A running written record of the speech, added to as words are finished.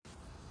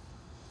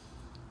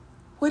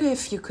What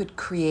if you could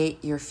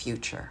create your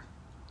future?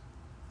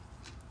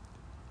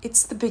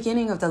 It's the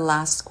beginning of the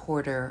last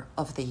quarter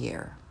of the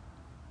year.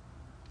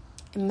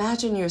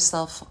 Imagine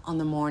yourself on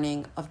the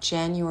morning of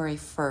January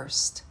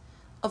 1st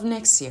of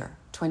next year,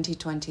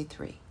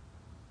 2023.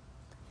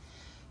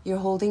 You're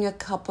holding a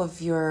cup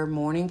of your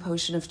morning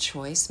potion of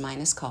choice,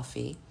 minus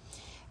coffee,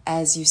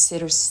 as you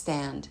sit or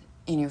stand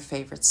in your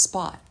favorite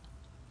spot.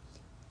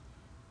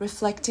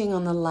 Reflecting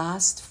on the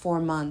last 4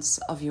 months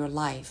of your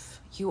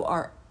life, you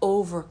are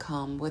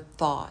overcome with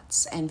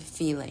thoughts and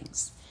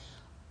feelings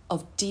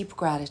of deep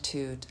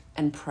gratitude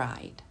and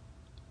pride.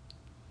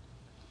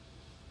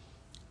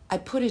 I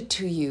put it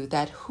to you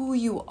that who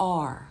you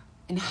are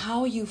and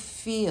how you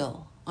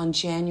feel on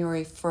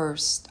January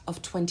 1st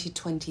of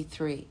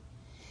 2023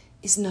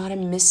 is not a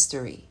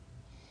mystery.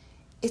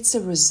 It's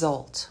a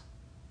result.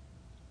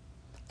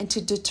 And to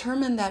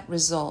determine that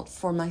result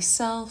for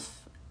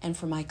myself and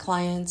for my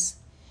clients,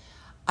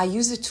 I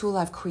use a tool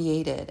I've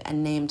created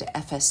and named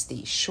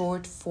FSD,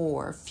 short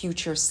for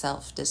Future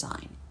Self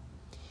Design.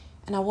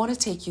 And I want to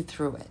take you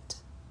through it.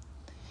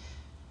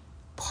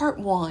 Part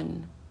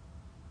 1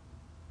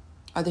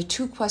 are the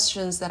 2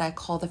 questions that I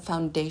call the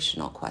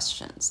foundational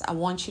questions. I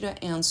want you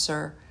to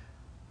answer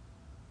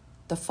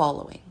the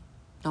following.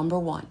 Number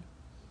 1,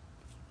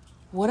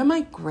 what am I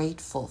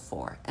grateful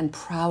for and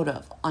proud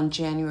of on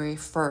January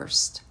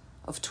 1st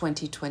of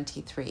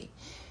 2023?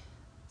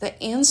 The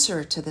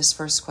answer to this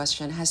first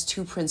question has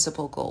 2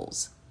 principal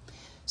goals.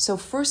 So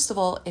first of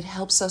all, it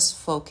helps us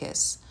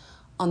focus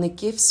on the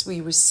gifts we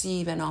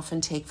receive and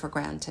often take for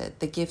granted,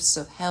 the gifts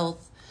of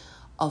health,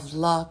 of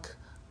luck,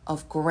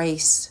 of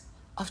grace,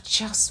 of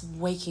just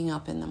waking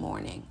up in the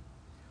morning.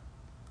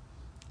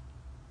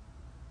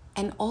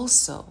 And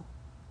also,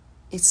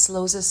 it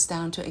slows us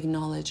down to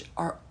acknowledge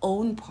our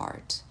own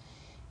part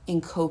in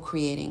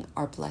co-creating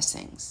our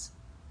blessings.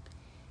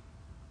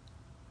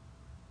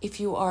 If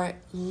you are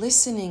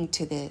listening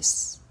to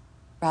this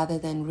rather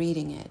than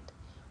reading it,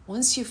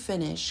 once you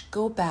finish,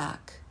 go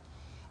back,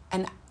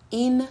 and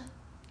in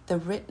the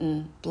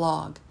written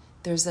blog,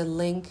 there's a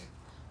link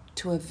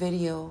to a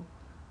video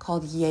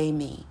called Yay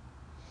Me,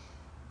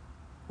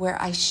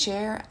 where I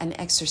share an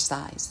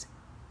exercise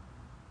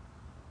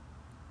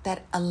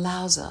that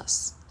allows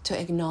us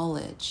to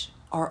acknowledge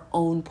our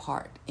own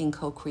part in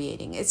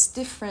co-creating. It's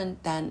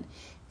different than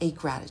a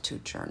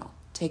gratitude journal.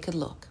 Take a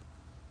look.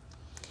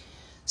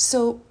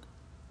 So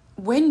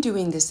when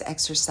doing this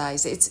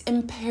exercise, it's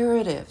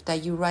imperative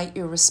that you write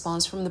your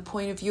response from the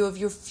point of view of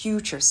your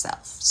future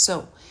self.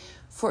 So,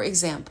 for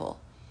example,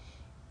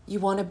 you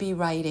want to be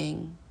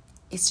writing,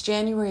 it's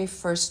January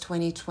 1st,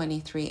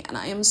 2023, and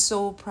I am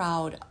so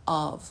proud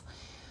of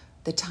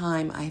the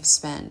time I've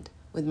spent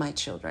with my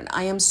children.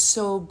 I am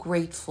so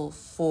grateful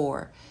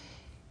for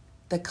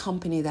the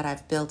company that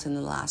I've built in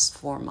the last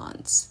 4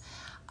 months.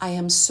 I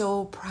am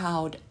so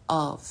proud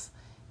of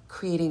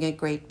creating a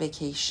great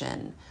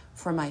vacation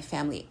for my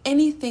family.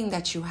 Anything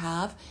that you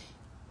have,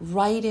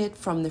 write it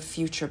from the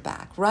future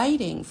back.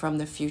 Writing from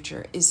the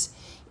future is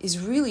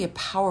really a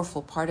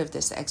powerful part of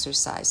this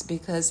exercise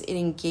because it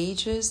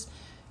engages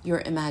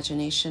your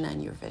imagination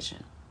and your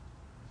vision.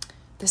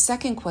 The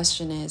second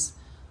question is,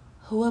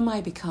 who am I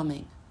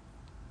becoming?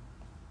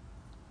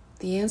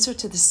 The answer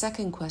to the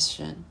second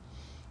question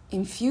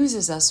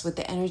infuses us with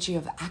the energy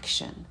of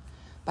action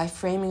by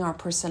framing our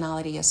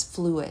personality as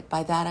fluid.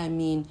 By that I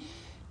mean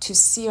to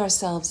see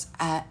ourselves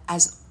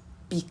as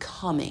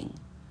becoming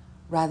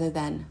rather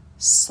than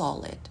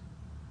solid.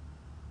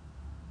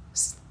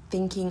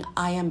 Thinking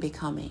I am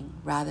becoming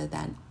rather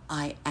than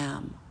I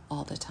am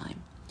all the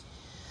time.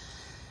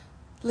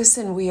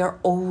 Listen, we are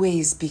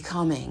always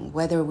becoming,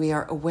 whether we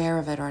are aware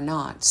of it or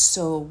not.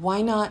 So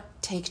why not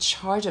take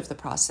charge of the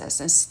process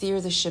and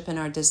steer the ship in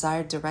our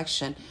desired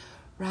direction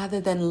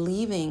rather than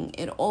leaving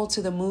it all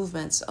to the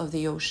movements of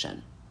the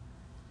ocean?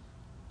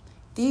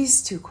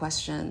 These 2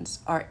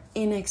 questions are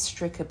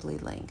inextricably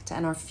linked,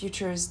 and our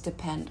futures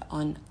depend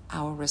on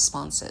our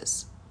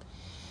responses.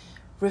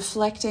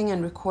 Reflecting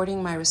and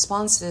recording my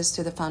responses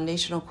to the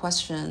foundational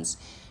questions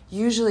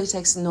usually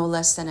takes no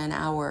less than an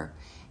hour,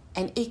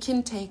 and it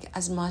can take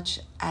as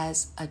much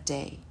as a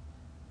day.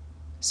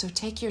 So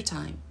take your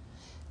time.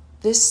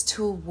 This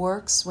tool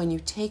works when you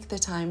take the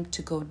time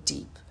to go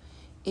deep.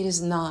 It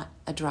is not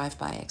a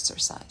drive-by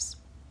exercise.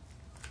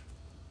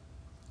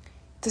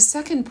 The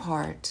second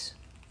part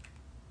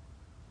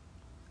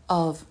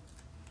of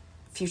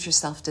future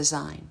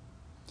self-design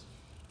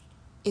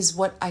is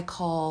what I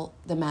call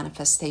the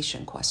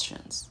manifestation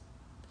questions.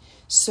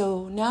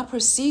 So now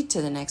proceed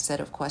to the next set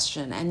of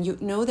questions, and you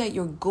know that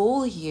your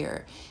goal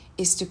here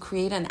is to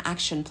create an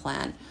action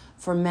plan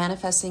for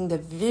manifesting the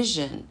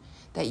vision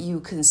that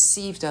you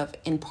conceived of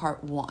in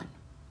part 1.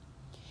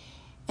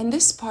 And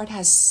this part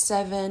has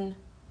 7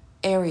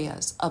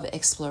 areas of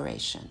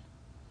exploration.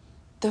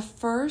 The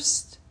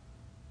first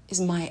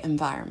is my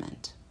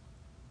environment.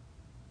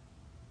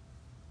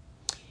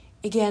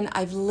 Again,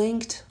 I've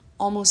linked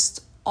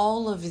almost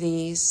all of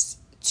these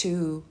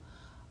to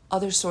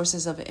other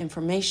sources of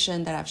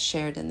information that I've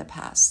shared in the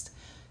past.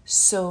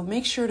 So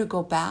make sure to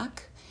go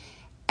back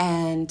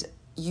and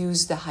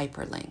use the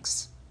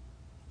hyperlinks.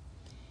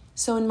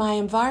 So in my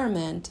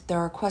environment, there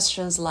are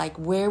questions like,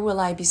 where will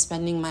I be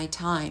spending my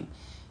time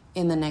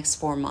in the next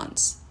 4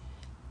 months?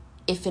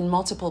 If in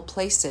multiple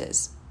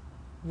places,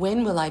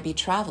 when will I be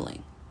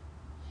traveling?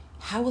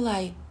 How will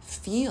I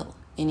feel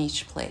in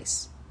each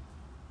place?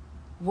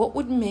 What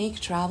would make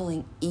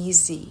traveling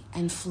easy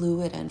and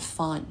fluid and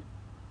fun?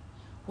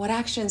 What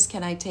actions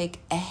can I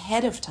take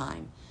ahead of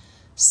time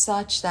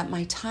such that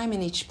my time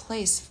in each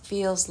place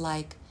feels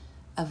like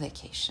a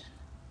vacation?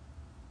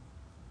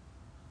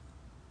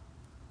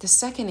 The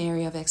second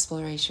area of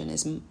exploration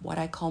is what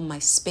I call my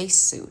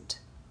spacesuit,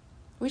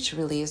 which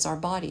really is our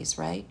bodies,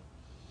 right?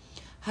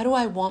 How do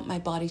I want my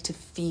body to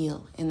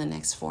feel in the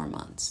next 4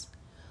 months?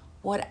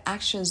 What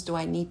actions do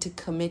I need to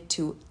commit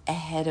to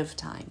ahead of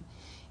time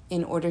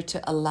in order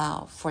to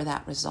allow for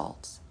that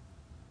result?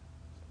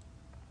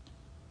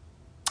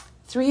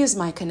 3 is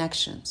my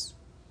connections.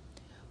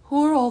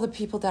 Who are all the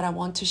people that I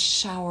want to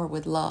shower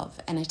with love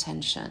and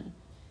attention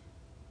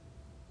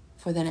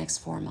for the next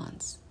 4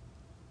 months?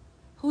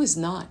 Who is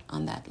not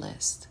on that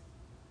list?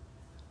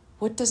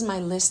 What does my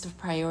list of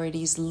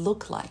priorities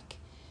look like?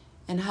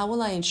 And how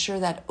will I ensure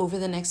that over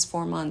the next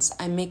 4 months,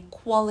 I make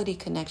quality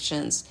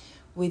connections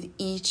with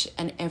each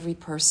and every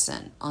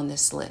person on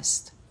this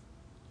list?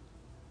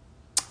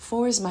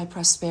 4 is my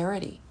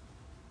prosperity.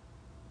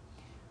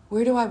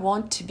 Where do I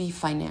want to be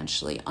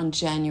financially on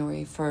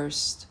January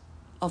 1st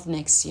of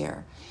next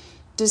year?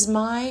 Does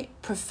my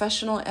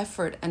professional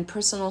effort and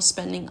personal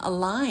spending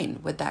align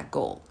with that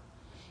goal?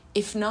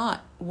 If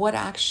not, what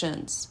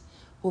actions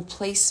will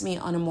place me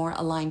on a more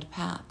aligned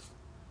path?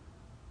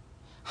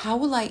 How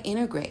will I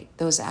integrate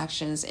those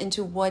actions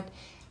into what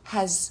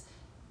has,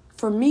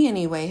 for me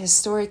anyway,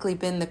 historically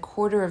been the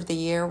quarter of the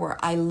year where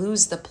I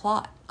lose the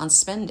plot on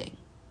spending?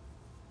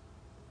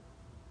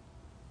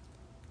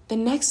 The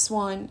next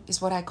one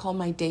is what I call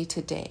my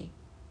day-to-day.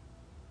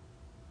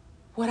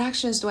 What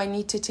actions do I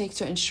need to take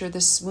to ensure the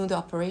smooth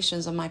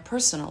operations of my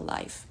personal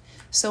life?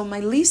 So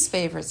my least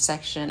favorite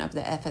section of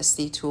the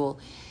FSD tool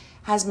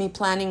has me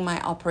planning my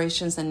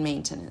operations and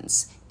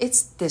maintenance.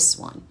 It's this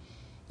one.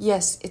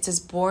 Yes, it's as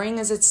boring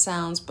as it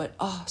sounds, but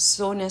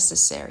so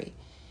necessary.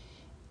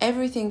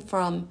 Everything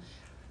from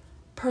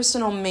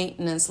personal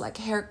maintenance like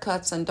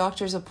haircuts and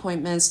doctor's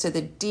appointments to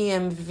the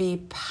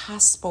DMV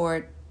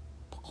passport,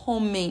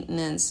 home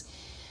maintenance,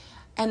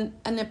 and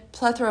a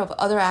plethora of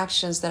other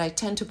actions that I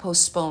tend to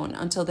postpone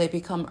until they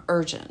become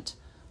urgent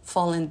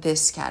fall in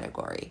this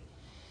category.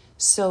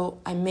 So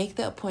I make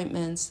the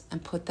appointments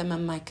and put them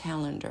on my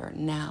calendar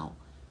now,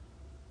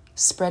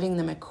 spreading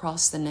them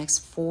across the next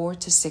 4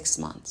 to 6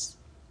 months.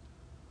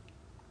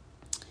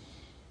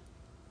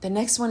 The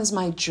next one is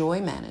my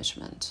joy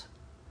management.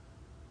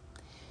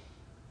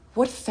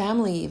 What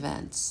family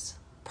events,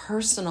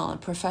 personal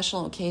and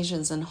professional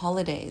occasions and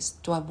holidays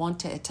do I want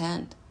to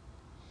attend?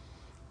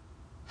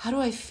 How do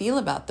I feel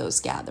about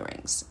those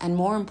gatherings? And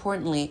more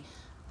importantly,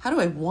 how do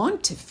I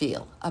want to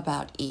feel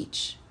about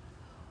each?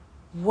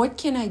 What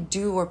can I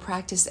do or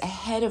practice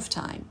ahead of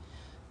time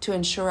to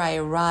ensure I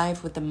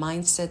arrive with the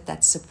mindset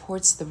that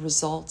supports the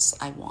results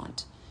I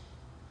want?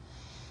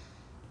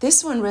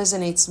 This one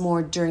resonates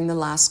more during the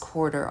last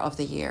quarter of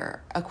the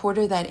year, a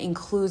quarter that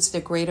includes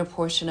the greater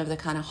portion of the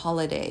kind of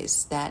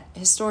holidays that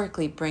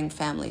historically bring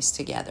families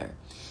together.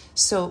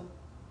 So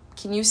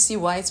can you see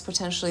why it's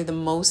potentially the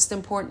most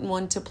important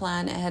one to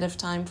plan ahead of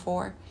time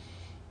for?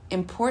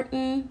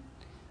 Important,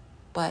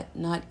 but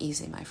not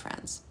easy, my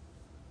friends.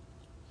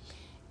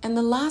 And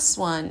the last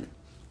one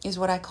is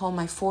what I call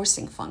my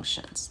forcing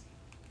functions.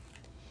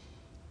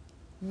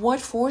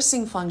 What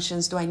forcing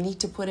functions do I need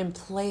to put in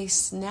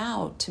place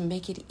now to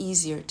make it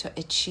easier to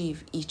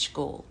achieve each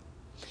goal?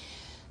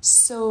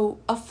 So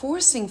a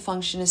forcing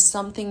function is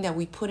something that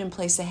we put in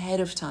place ahead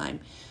of time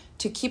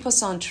to keep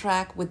us on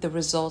track with the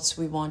results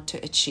we want to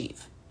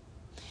achieve.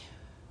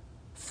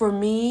 For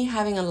me,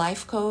 having a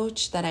life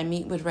coach that I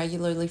meet with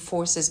regularly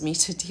forces me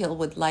to deal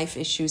with life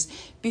issues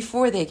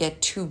before they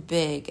get too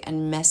big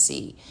and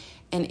messy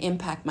and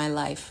impact my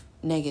life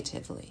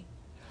negatively.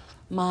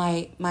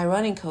 My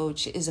running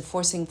coach is a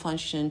forcing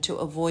function to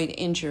avoid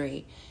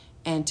injury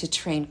and to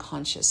train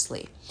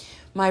consciously.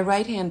 My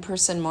right-hand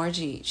person,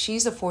 Margie,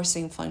 she's a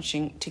forcing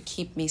function to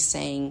keep me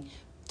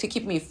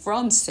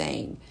from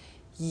saying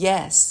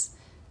yes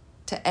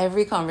to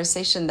every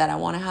conversation that I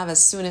want to have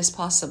as soon as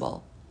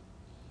possible.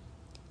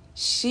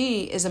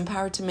 She is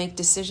empowered to make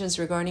decisions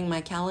regarding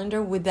my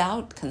calendar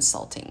without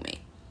consulting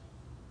me.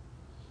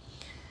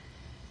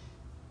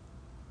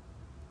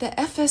 The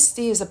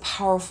FSD is a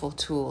powerful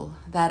tool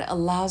that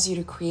allows you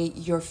to create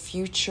your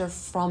future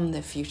from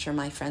the future,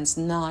 my friends,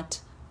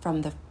 not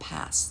from the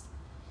past,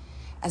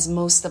 as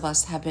most of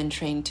us have been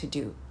trained to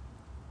do.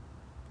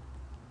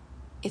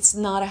 It's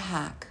not a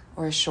hack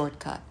or a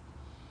shortcut.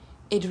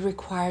 It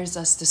requires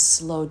us to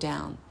slow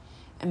down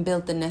and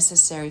build the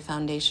necessary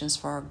foundations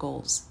for our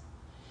goals.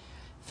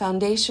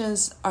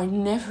 Foundations are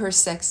never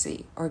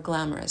sexy or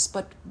glamorous,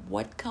 but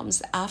what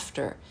comes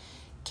after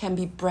can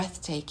be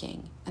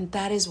breathtaking. And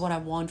that is what I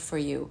want for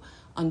you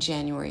on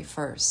January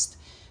 1st,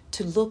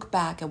 to look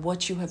back at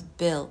what you have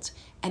built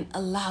and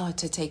allow it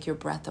to take your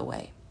breath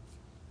away.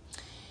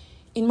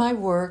 In my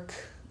work,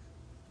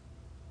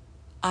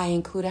 I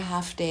include a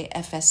half-day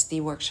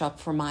FSD workshop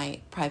for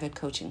my private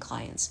coaching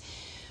clients.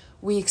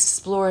 We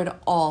explore it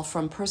all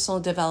from personal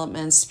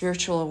development,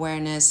 spiritual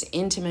awareness,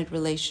 intimate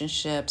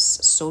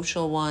relationships,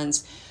 social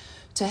ones,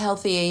 to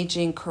healthy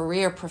aging,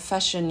 career,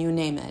 profession, you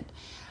name it.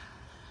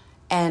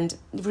 And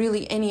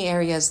really any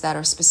areas that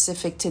are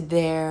specific to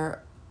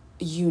their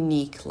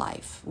unique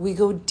life. We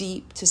go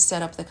deep to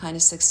set up the kind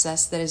of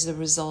success that is the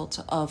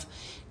result of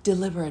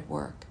deliberate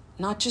work,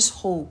 not just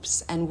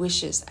hopes and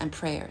wishes and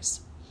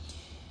prayers.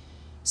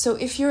 So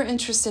if you're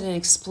interested in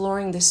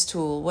exploring this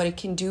tool, what it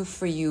can do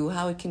for you,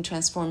 how it can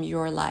transform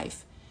your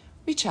life,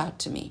 reach out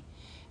to me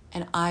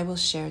and I will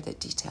share the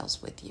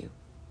details with you.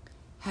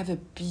 Have a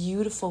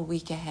beautiful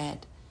week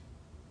ahead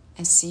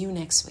and see you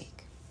next week.